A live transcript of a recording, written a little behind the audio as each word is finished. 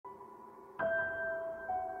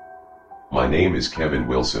My name is Kevin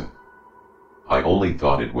Wilson. I only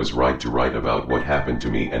thought it was right to write about what happened to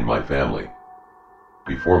me and my family.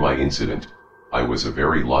 Before my incident, I was a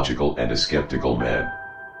very logical and a skeptical man.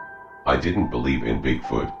 I didn't believe in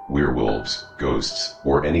Bigfoot, werewolves, ghosts,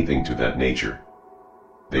 or anything to that nature.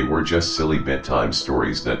 They were just silly bedtime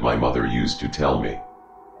stories that my mother used to tell me.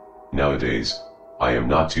 Nowadays, I am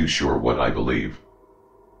not too sure what I believe.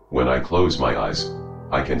 When I close my eyes,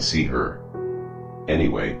 I can see her.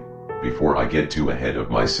 Anyway, before I get too ahead of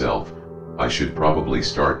myself, I should probably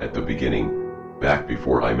start at the beginning, back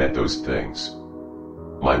before I met those things.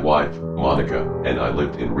 My wife, Monica, and I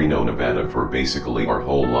lived in Reno, Nevada for basically our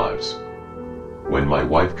whole lives. When my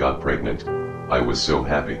wife got pregnant, I was so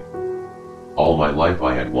happy. All my life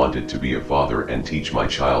I had wanted to be a father and teach my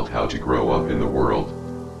child how to grow up in the world.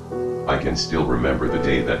 I can still remember the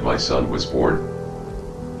day that my son was born.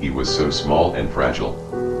 He was so small and fragile,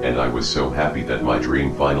 and I was so happy that my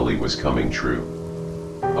dream finally was coming true.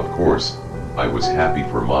 Of course, I was happy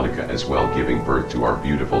for Monica as well, giving birth to our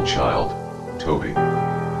beautiful child, Toby.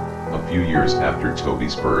 A few years after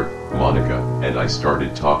Toby's birth, Monica and I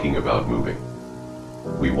started talking about moving.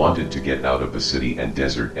 We wanted to get out of the city and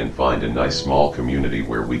desert and find a nice small community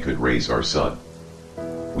where we could raise our son.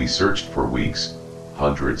 We searched for weeks,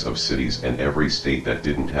 hundreds of cities and every state that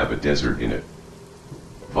didn't have a desert in it.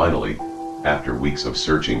 Finally, after weeks of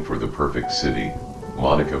searching for the perfect city,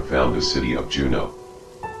 Monica found the city of Juneau.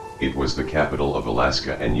 It was the capital of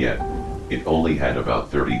Alaska, and yet, it only had about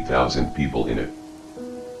 30,000 people in it.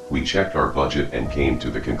 We checked our budget and came to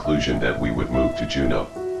the conclusion that we would move to Juneau.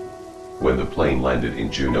 When the plane landed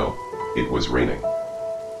in Juneau, it was raining.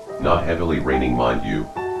 Not heavily raining, mind you,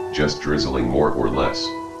 just drizzling more or less.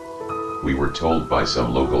 We were told by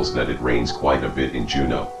some locals that it rains quite a bit in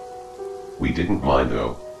Juneau. We didn't mind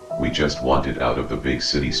though, we just wanted out of the big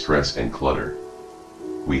city stress and clutter.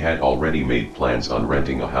 We had already made plans on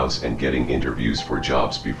renting a house and getting interviews for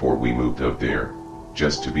jobs before we moved up there,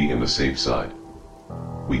 just to be in the safe side.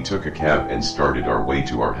 We took a cab and started our way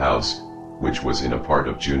to our house, which was in a part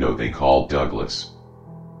of Juneau they called Douglas.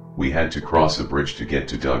 We had to cross a bridge to get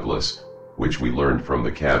to Douglas, which we learned from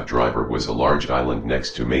the cab driver was a large island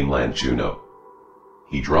next to mainland Juneau.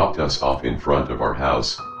 He dropped us off in front of our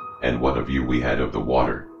house, and what a view we had of the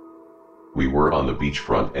water. We were on the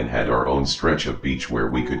beachfront and had our own stretch of beach where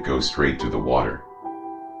we could go straight to the water.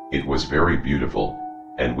 It was very beautiful,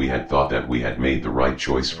 and we had thought that we had made the right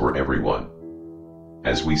choice for everyone.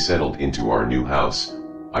 As we settled into our new house,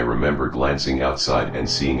 I remember glancing outside and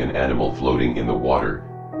seeing an animal floating in the water,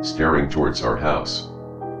 staring towards our house.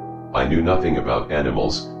 I knew nothing about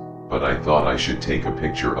animals, but I thought I should take a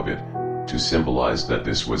picture of it, to symbolize that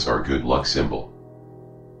this was our good luck symbol.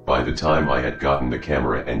 By the time I had gotten the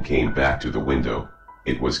camera and came back to the window,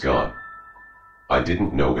 it was gone. I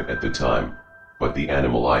didn't know it at the time, but the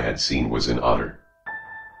animal I had seen was an otter.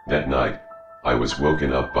 That night, I was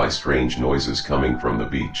woken up by strange noises coming from the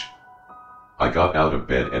beach. I got out of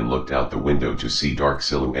bed and looked out the window to see dark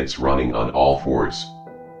silhouettes running on all fours.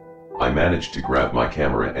 I managed to grab my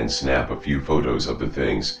camera and snap a few photos of the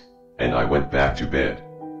things, and I went back to bed.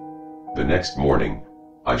 The next morning,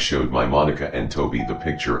 I showed my Monica and Toby the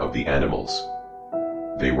picture of the animals.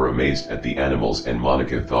 They were amazed at the animals, and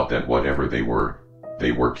Monica thought that whatever they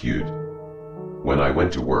were cute. When I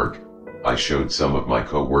went to work, I showed some of my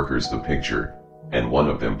co-workers the picture, and one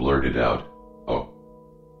of them blurted out, "Oh,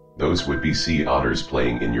 those would be sea otters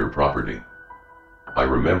playing in your property." I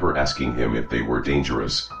remember asking him if they were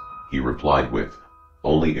dangerous. He replied with,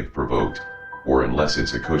 "Only if provoked, or unless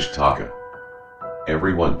it's a Kushtaka."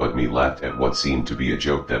 Everyone but me laughed at what seemed to be a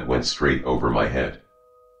joke that went straight over my head.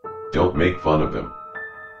 "Don't make fun of them."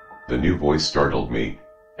 The new voice startled me,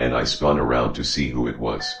 and I spun around to see who it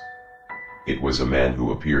was. It was a man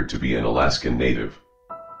who appeared to be an Alaskan native.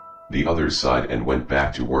 The others sighed and went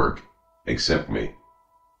back to work, except me.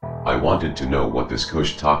 I wanted to know what this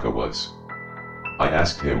Kushtaka was. I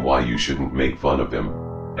asked him why you shouldn't make fun of them,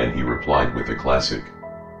 and he replied with a classic,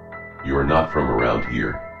 "You're not from around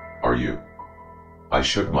here, are you?" I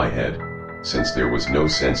shook my head, since there was no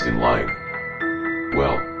sense in lying.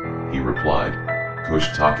 "Well," he replied,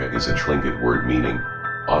 "Kushtaka is a Tlingit word meaning,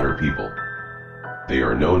 otter people. They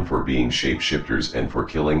are known for being shapeshifters and for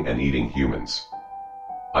killing and eating humans."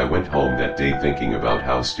 I went home that day thinking about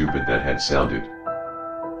how stupid that had sounded.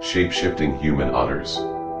 Shape-shifting human otters.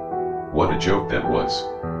 What a joke that was.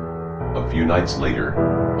 A few nights later,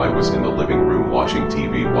 I was in the living room watching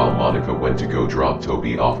TV while Monica went to go drop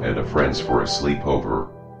Toby off at a friend's for a sleepover.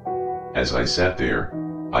 As I sat there,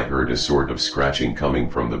 I heard a sort of scratching coming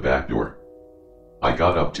from the back door. I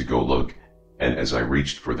got up to go look, and as I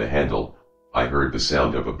reached for the handle, I heard the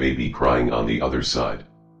sound of a baby crying on the other side.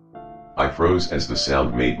 I froze as the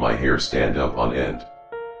sound made my hair stand up on end.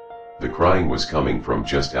 The crying was coming from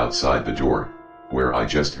just outside the door, where I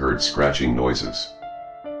just heard scratching noises.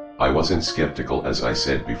 I wasn't skeptical as I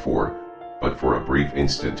said before, but for a brief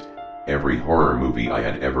instant, every horror movie I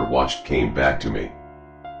had ever watched came back to me.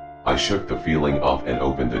 I shook the feeling off and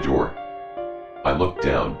opened the door. I looked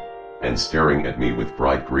down, and staring at me with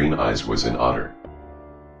bright green eyes was an otter.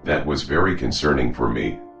 That was very concerning for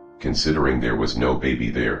me, considering there was no baby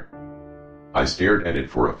there. I stared at it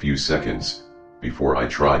for a few seconds, before I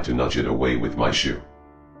tried to nudge it away with my shoe.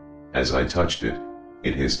 As I touched it,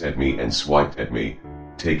 it hissed at me and swiped at me,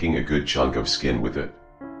 taking a good chunk of skin with it.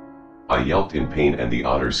 I yelped in pain and the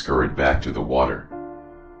otter scurried back to the water.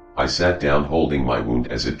 I sat down holding my wound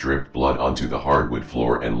as it dripped blood onto the hardwood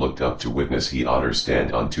floor and looked up to witness the otter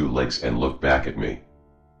stand on two legs and look back at me.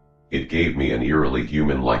 It gave me an eerily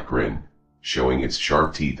human-like grin, showing its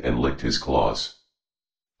sharp teeth, and licked his claws.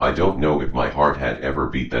 I don't know if my heart had ever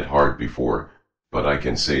beat that hard before, but I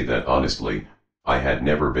can say that honestly, I had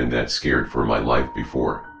never been that scared for my life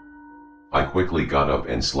before. I quickly got up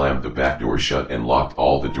and slammed the back door shut and locked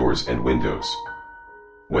all the doors and windows.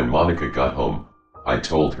 When Monica got home, I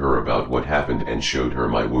told her about what happened and showed her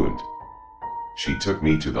my wound. She took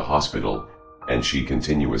me to the hospital, and she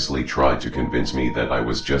continuously tried to convince me that I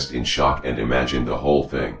was just in shock and imagined the whole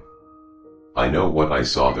thing. I know what I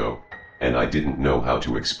saw though, and I didn't know how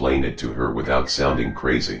to explain it to her without sounding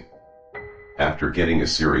crazy. After getting a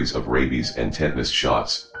series of rabies and tetanus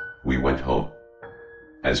shots, we went home.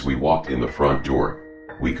 As we walked in the front door,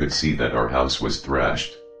 we could see that our house was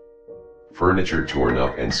thrashed. Furniture torn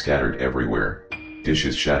up and scattered everywhere,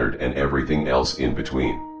 dishes shattered and everything else in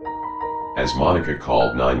between. As Monica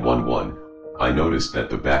called 911, I noticed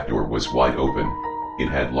that the back door was wide open, it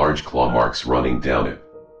had large claw marks running down it.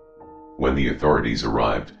 When the authorities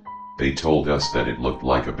arrived, they told us that it looked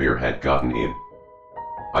like a bear had gotten in.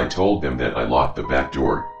 I told them that I locked the back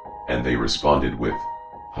door, and they responded with,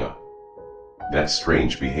 "Huh. That's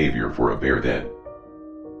strange behavior for a bear then."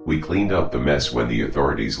 We cleaned up the mess when the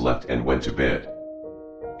authorities left and went to bed.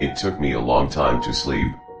 It took me a long time to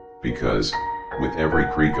sleep, because, with every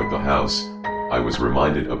creak of the house, I was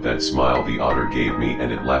reminded of that smile the otter gave me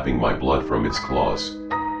and it lapping my blood from its claws.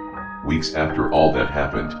 Weeks after all that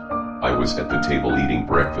happened, I was at the table eating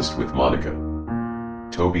breakfast with Monica.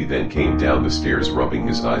 Toby then came down the stairs rubbing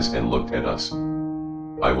his eyes and looked at us.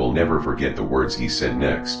 I will never forget the words he said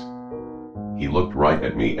next. He looked right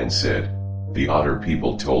at me and said, "The otter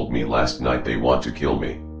people told me last night they want to kill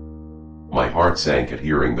me." My heart sank at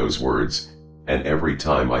hearing those words, and every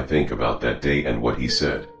time I think about that day and what he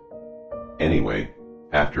said. Anyway,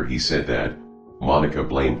 after he said that, Monica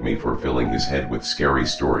blamed me for filling his head with scary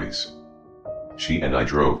stories. She and I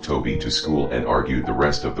drove Toby to school and argued the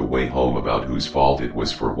rest of the way home about whose fault it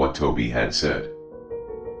was for what Toby had said.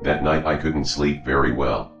 That night I couldn't sleep very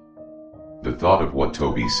well. The thought of what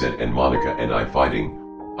Toby said and Monica and I fighting,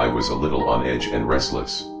 I was a little on edge and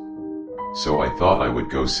restless. So I thought I would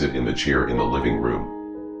go sit in the chair in the living room.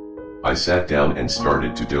 I sat down and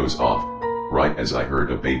started to doze off, right as I heard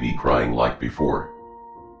a baby crying like before.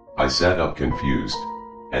 I sat up confused,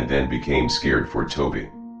 and then became scared for Toby.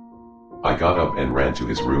 I got up and ran to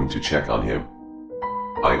his room to check on him.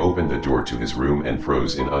 I opened the door to his room and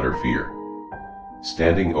froze in utter fear.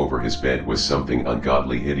 Standing over his bed was something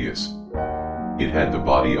ungodly hideous. It had the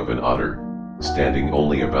body of an otter, standing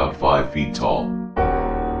only about 5 feet tall.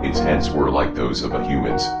 Its hands were like those of a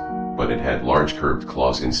human's, but it had large curved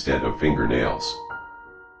claws instead of fingernails.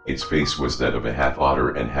 Its face was that of a half otter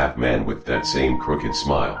and half man with that same crooked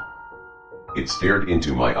smile. It stared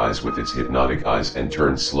into my eyes with its hypnotic eyes and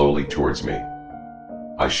turned slowly towards me.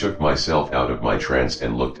 I shook myself out of my trance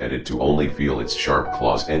and looked at it to only feel its sharp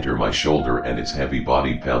claws enter my shoulder and its heavy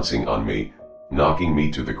body pouncing on me, knocking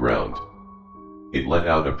me to the ground. It let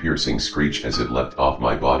out a piercing screech as it leapt off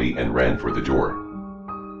my body and ran for the door.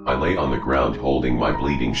 I lay on the ground holding my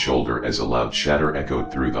bleeding shoulder as a loud shatter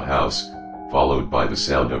echoed through the house, followed by the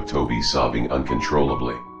sound of Toby sobbing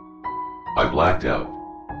uncontrollably. I blacked out.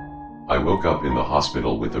 I woke up in the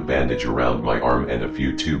hospital with a bandage around my arm and a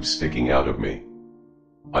few tubes sticking out of me.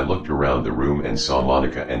 I looked around the room and saw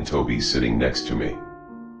Monica and Toby sitting next to me.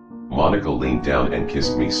 Monica leaned down and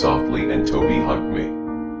kissed me softly and Toby hugged me.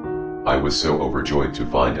 I was so overjoyed to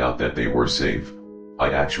find out that they were safe, I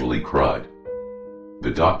actually cried.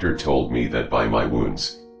 The doctor told me that by my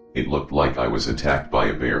wounds, it looked like I was attacked by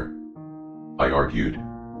a bear. I argued,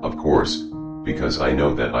 of course, because I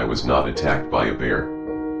know that I was not attacked by a bear.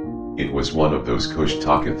 It was one of those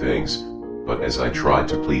Kushtaka things, but as I tried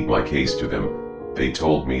to plead my case to them, They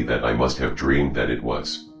told me that I must have dreamed that it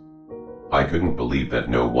was. I couldn't believe that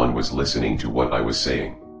no one was listening to what I was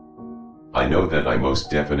saying. I know that I most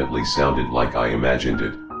definitely sounded like I imagined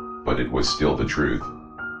it, but it was still the truth.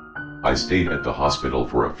 I stayed at the hospital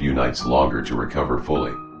for a few nights longer to recover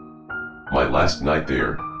fully. My last night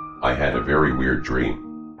there, I had a very weird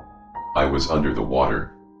dream. I was under the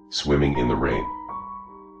water, swimming in the rain.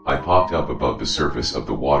 I popped up above the surface of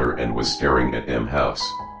the water and was staring at M house.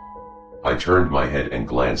 I turned my head and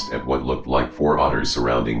glanced at what looked like 4 otters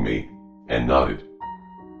surrounding me, and nodded.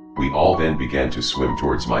 We all then began to swim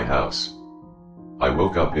towards my house. I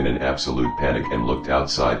woke up in an absolute panic and looked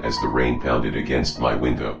outside as the rain pounded against my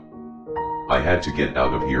window. I had to get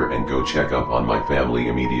out of here and go check up on my family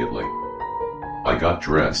immediately. I got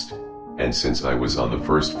dressed, and since I was on the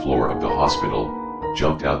first floor of the hospital,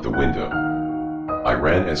 jumped out the window. I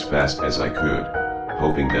ran as fast as I could,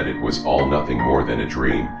 hoping that it was all nothing more than a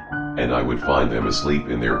dream, and I would find them asleep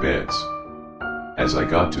in their beds. As I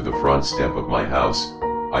got to the front step of my house,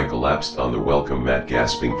 I collapsed on the welcome mat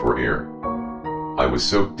gasping for air. I was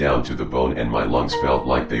soaked down to the bone and my lungs felt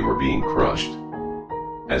like they were being crushed.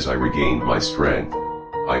 As I regained my strength,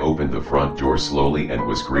 I opened the front door slowly and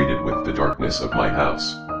was greeted with the darkness of my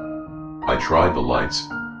house. I tried the lights,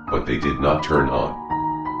 but they did not turn on.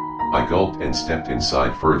 I gulped and stepped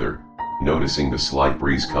inside further, noticing the slight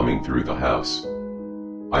breeze coming through the house.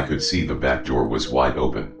 I could see the back door was wide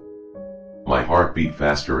open. My heart beat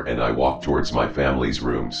faster and I walked towards my family's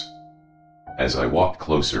rooms. As I walked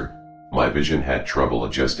closer, my vision had trouble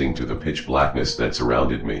adjusting to the pitch blackness that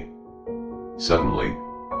surrounded me. Suddenly,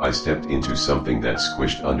 I stepped into something that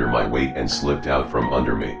squished under my weight and slipped out from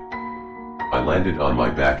under me. I landed on my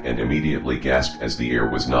back and immediately gasped as the air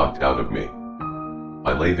was knocked out of me.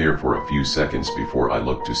 I lay there for a few seconds before I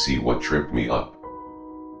looked to see what tripped me up.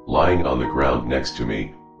 Lying on the ground next to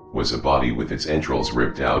me, was a body with its entrails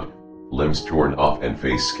ripped out, limbs torn off and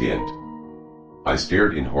face skinned. I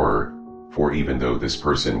stared in horror, for even though this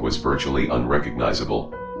person was virtually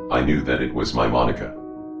unrecognizable, I knew that it was my Monica.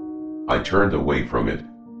 I turned away from it,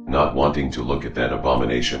 not wanting to look at that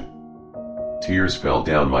abomination. Tears fell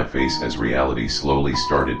down my face as reality slowly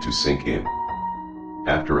started to sink in.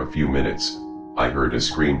 After a few minutes, I heard a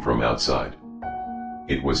scream from outside.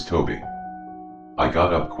 It was Toby. I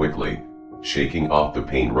got up quickly, shaking off the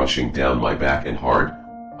pain rushing down my back and hard,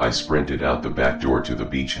 I sprinted out the back door to the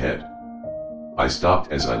beach head. I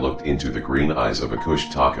stopped as I looked into the green eyes of a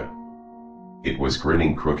Kushtaka. It was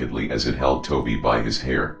grinning crookedly as it held Toby by his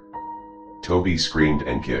hair. Toby screamed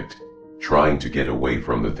and kicked, trying to get away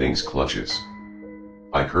from the thing's clutches.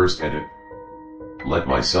 I cursed at it. "Let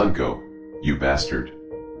my son go, you bastard.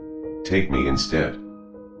 Take me instead."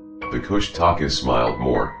 The Kushtaka smiled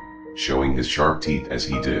more, showing his sharp teeth as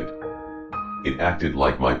he did. It acted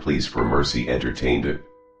like my pleas for mercy entertained it.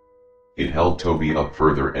 It held Toby up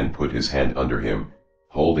further and put his hand under him,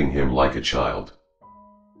 holding him like a child.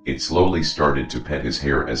 It slowly started to pet his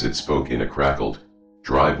hair as it spoke in a crackled,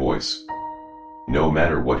 dry voice. "No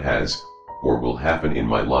matter what has, or will happen in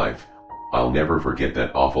my life, I'll never forget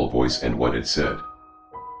that awful voice and what it said."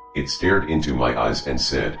 It stared into my eyes and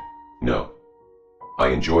said, "No. I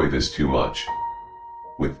enjoy this too much."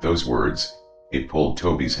 With those words, it pulled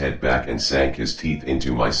Toby's head back and sank his teeth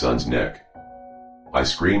into my son's neck. I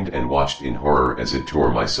screamed and watched in horror as it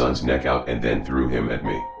tore my son's neck out and then threw him at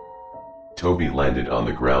me. Toby landed on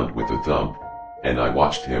the ground with a thump, and I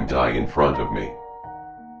watched him die in front of me.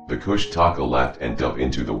 The Kushtaka laughed and dove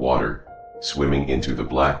into the water, swimming into the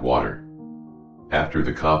black water. After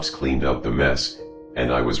the cops cleaned up the mess,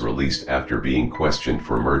 and I was released after being questioned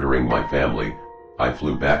for murdering my family, I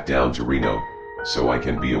flew back down to Reno, so I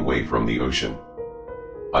can be away from the ocean.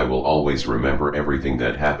 I will always remember everything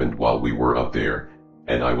that happened while we were up there,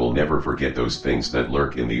 and I will never forget those things that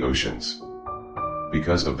lurk in the oceans.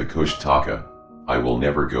 Because of the Kushtaka, I will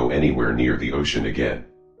never go anywhere near the ocean again.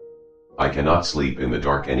 I cannot sleep in the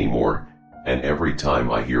dark anymore, and every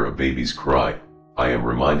time I hear a baby's cry, I am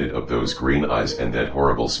reminded of those green eyes and that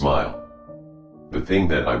horrible smile. The thing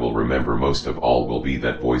that I will remember most of all will be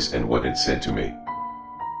that voice and what it said to me.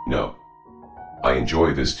 No. I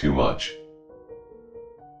enjoy this too much.